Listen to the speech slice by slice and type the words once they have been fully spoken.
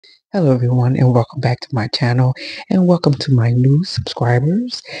Hello everyone and welcome back to my channel and welcome to my new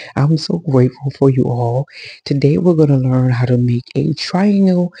subscribers. I'm so grateful for you all. Today we're going to learn how to make a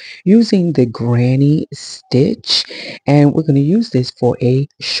triangle using the granny stitch, and we're going to use this for a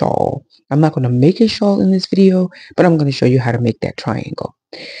shawl. I'm not going to make a shawl in this video, but I'm going to show you how to make that triangle.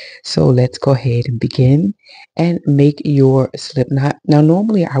 So let's go ahead and begin and make your slip knot. Now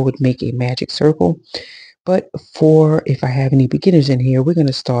normally I would make a magic circle, but for if I have any beginners in here, we're going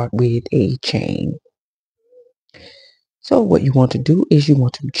to start with a chain. So what you want to do is you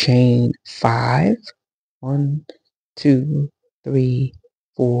want to chain 5. 1, 2, 3,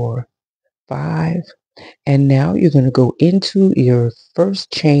 4, 5. And now you're going to go into your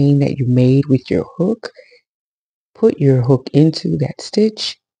first chain that you made with your hook. Put your hook into that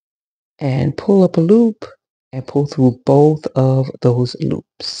stitch and pull up a loop and pull through both of those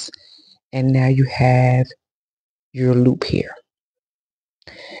loops. And now you have your loop here.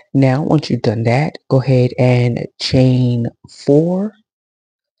 Now, once you've done that, go ahead and chain 4.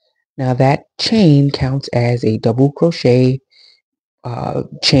 Now that chain counts as a double crochet,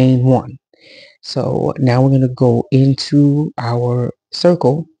 chain 1. So now we're going to go into our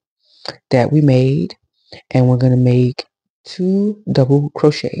circle that we made, and we're going to make 2 double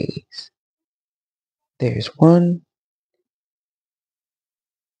crochets. There's 1,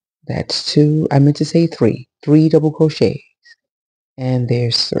 that's 2. I meant to say 3. 3 double crochets, and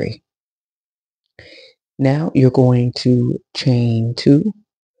there's 3. Now you're going to chain 2,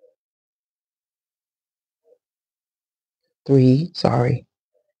 3, sorry,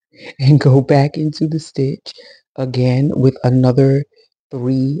 and go back into the stitch again with another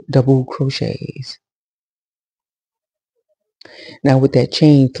 3 double crochets. Now with that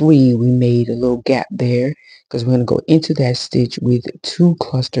chain 3, we made a little gap there because we're going to go into that stitch with 2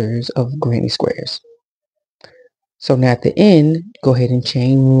 clusters of granny squares. So now at the end, go ahead and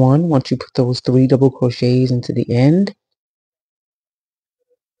chain 1 once you put those 3 double crochets into the end,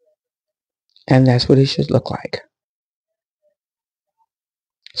 and that's what it should look like.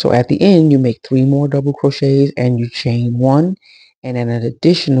 So at the end, you make 3 more double crochets and you chain 1 and then an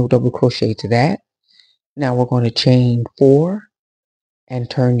additional double crochet to that. Now we're going to chain 4 and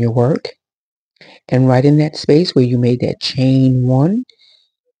turn your work. And right in that space where you made that chain 1,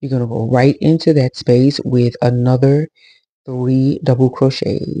 you're going to go right into that space with another 3 double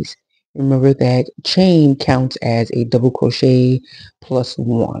crochets. Remember that chain counts as a double crochet plus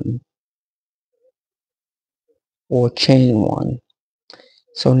 1 or chain 1.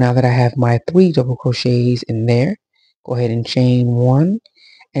 So now that I have my 3 double crochets in there, go ahead and chain 1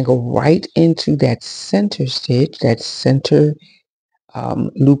 and go right into that center stitch, that center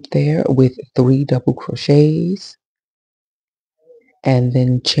loop there with 3 double crochets, and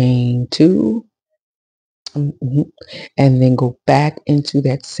then chain 2, and then go back into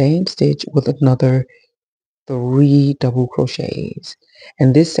that same stitch with another 3 double crochets.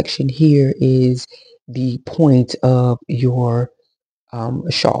 And this section here is the point of your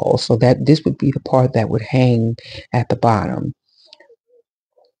shawl, so that this would be the part that would hang at the bottom.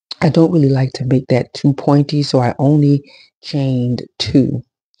 I don't really like to make that too pointy, so I only chained 2.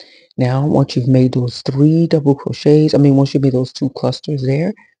 Now, once you've made those 3 double crochets, once you made those 2 clusters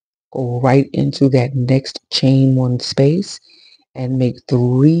there, go right into that next chain 1 space and make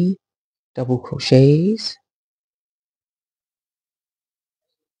 3 double crochets,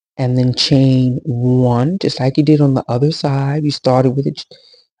 and then chain 1, just like you did on the other side. You started with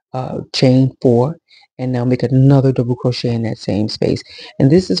a chain 4, and now make another double crochet in that same space.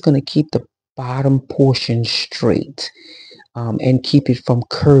 And this is going to keep the bottom portion straight, and keep it from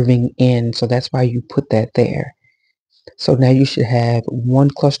curving in. So that's why you put that there. So now you should have 1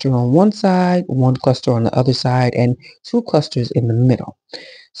 cluster on one side, 1 cluster on the other side, and 2 clusters in the middle.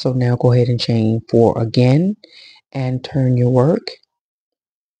 So now go ahead and chain 4 again and turn your work.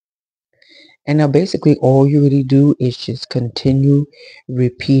 And now basically all you really do is just continue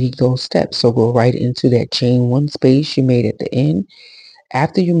repeating those steps. So go right into that chain 1 space you made at the end.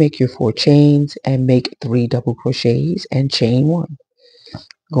 After you make your 4 chains and make 3 double crochets and chain 1.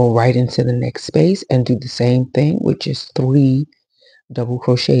 Go right into the next space and do the same thing with just 3 double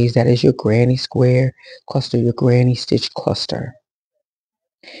crochets. That is your granny square cluster, your granny stitch cluster.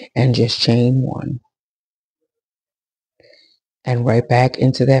 And just chain 1. And right back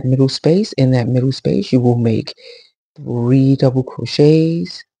into that middle space. In that middle space, you will make 3 double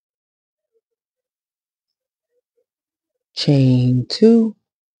crochets, chain 2,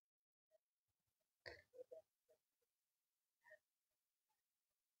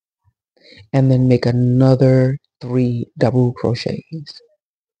 and then make another 3 double crochets.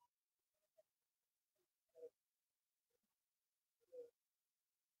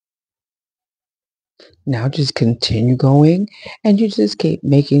 Now just continue going and you just keep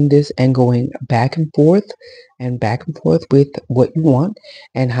making this and going back and forth with what you want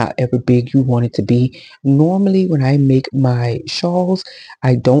and however big you want it to be. Normally when I make my shawls,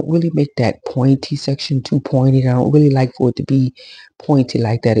 I don't really make that pointy section too pointy. I don't really like for it to be pointy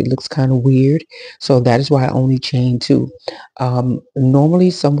like that. It looks kind of weird. So that is why I only chain two.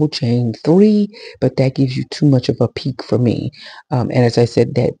 Normally some will chain three, but that gives you too much of a peak for me. And as I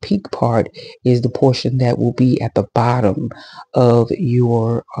said, that peak part is the portion that will be at the bottom of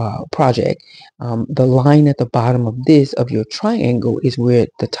your project. The line at the bottom of of your triangle is where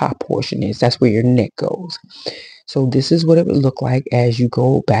the top portion is. That's where your neck goes. So this is what it would look like as you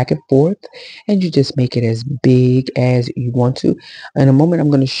go back and forth and you just make it as big as you want to. In a moment, I'm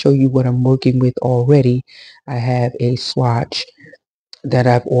going to show you what I'm working with already. I have a swatch that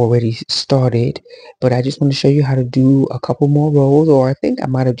I've already started, but I just want to show you how to do a couple more rows, or I think I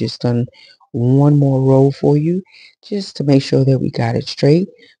might have just done one more row for you just to make sure that we got it straight.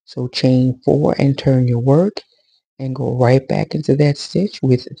 So chain 4 and turn your work and go right back into that stitch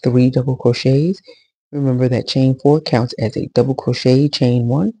with 3 double crochets. Remember that chain 4 counts as a double crochet, chain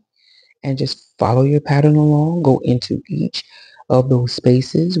 1, and just follow your pattern along. Go into each of those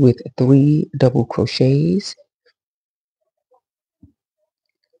spaces with 3 double crochets.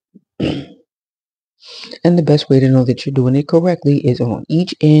 And the best way to know that you're doing it correctly is on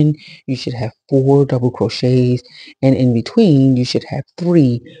each end, you should have 4 double crochets, and in between, you should have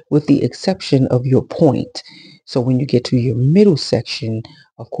 3 with the exception of your point. So when you get to your middle section,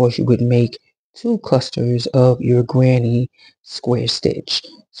 of course, you would make 2 clusters of your granny square stitch.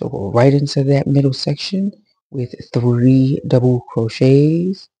 So go right into that middle section with 3 double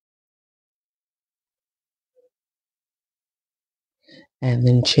crochets, and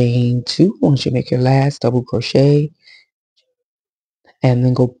then chain 2 once you make your last double crochet, and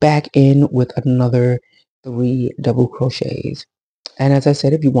then go back in with another 3 double crochets. And as I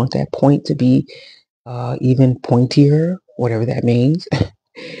said, if you want that point to be even pointier, whatever that means,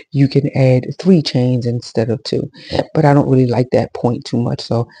 you can add 3 chains instead of 2. But I don't really like that point too much,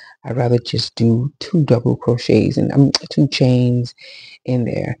 so I'd rather just do 2 double crochets and 2 chains in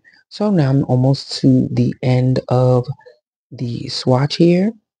there. So now I'm almost to the end of the swatch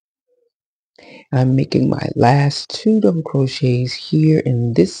here. I'm making my last 2 double crochets here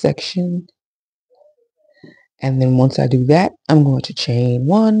in this section. And then once I do that, I'm going to chain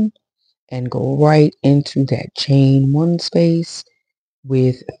 1 and go right into that chain 1 space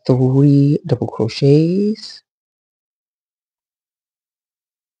with 3 double crochets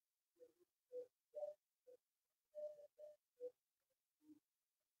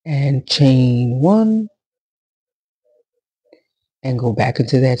and chain 1 and go back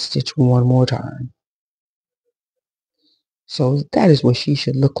into that stitch one more time. So that is what she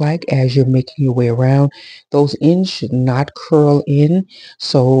should look like as you're making your way around. Those ends should not curl in.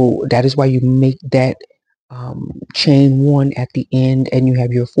 So that is why you make that chain 1 at the end and you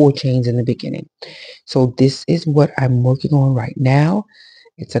have your 4 chains in the beginning. So this is what I'm working on right now.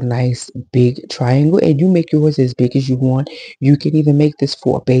 It's a nice big triangle and you make yours as big as you want. You can either make this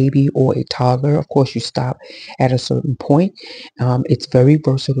for a baby or a toddler. Of course, you stop at a certain point. It's very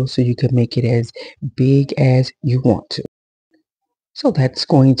versatile, so you can make it as big as you want to. So that's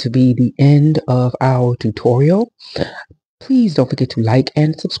going to be the end of our tutorial. Please don't forget to like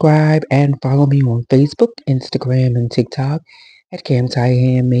and subscribe and follow me on Facebook, Instagram, and TikTok at Camtai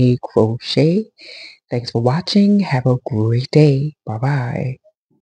Handmade Crochet. Thanks for watching. Have a great day. Bye-bye.